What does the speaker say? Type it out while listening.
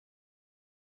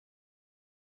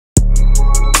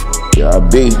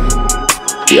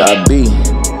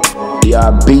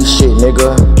BRB shit,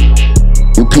 nigga.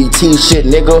 UPT shit,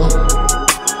 nigga.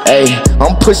 Hey,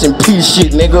 I'm pushing P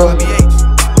shit, nigga.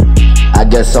 I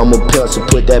guess I'm a pencil,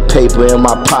 put that paper in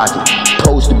my pocket.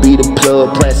 Supposed to be the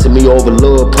plug, pressing me over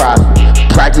little profit.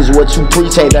 Practice what you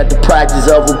preach, ain't that the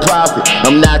practice of a prophet.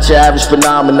 I'm not your average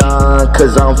phenomenon,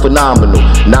 cause I'm phenomenal.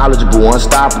 Knowledgeable,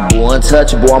 unstoppable,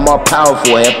 untouchable, I'm all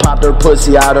powerful. And popped her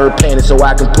pussy out of her panties so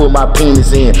I can put my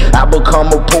penis in. I become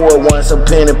a poet once, a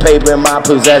pen and paper in my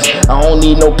possession. I don't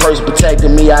need no person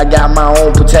protecting me, I got my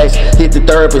own protection. Hit the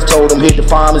therapist, told him hit the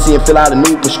pharmacy and fill out a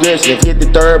new prescription. Hit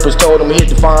the therapist, told him hit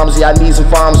the pharmacy, I need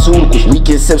some pharmaceuticals. We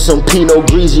can sip some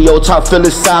Pinot Grigio, talk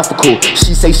philosophical.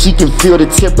 She say she can feel the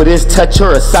tip of this touch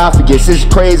her esophagus. It's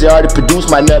crazy, I already produced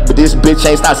my nut, but this bitch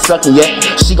ain't start sucking yet.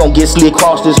 She gon' get slid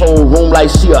across this whole room like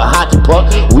she a hockey puck.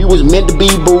 We was meant to be,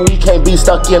 but we can't be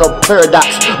stuck in a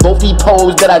paradox. Both these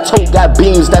poles that I told got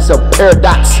beams, that's a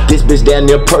paradox. This bitch damn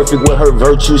near perfect with her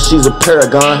virtue, she's a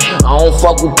paragon. I don't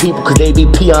fuck with people cause they be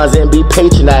peons and be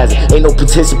patronizing. Ain't no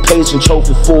participation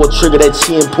trophy for a trigger that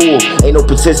chin pull. Ain't no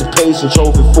participation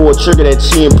trophy for a trigger that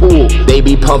chin pull. They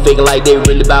be pump faking like they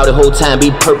really about the whole time, be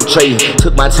perpetrating.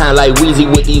 Took my time like Weezy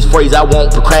with these phrases, I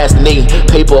won't procrastinate.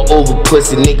 Paper over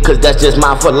pussy, nigga, cause that's just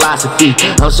my philosophy.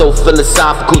 I'm so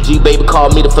philosophical, G baby call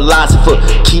me the philosopher.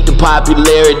 Keep the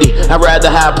popularity, I'd rather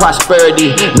have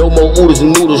prosperity. No more oodles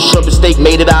and noodles, shrimp and steak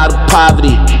made it out of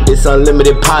poverty. It's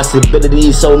unlimited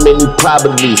possibilities, so many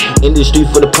probabilities. Industry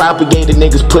for the propagated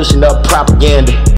niggas pushing up propaganda.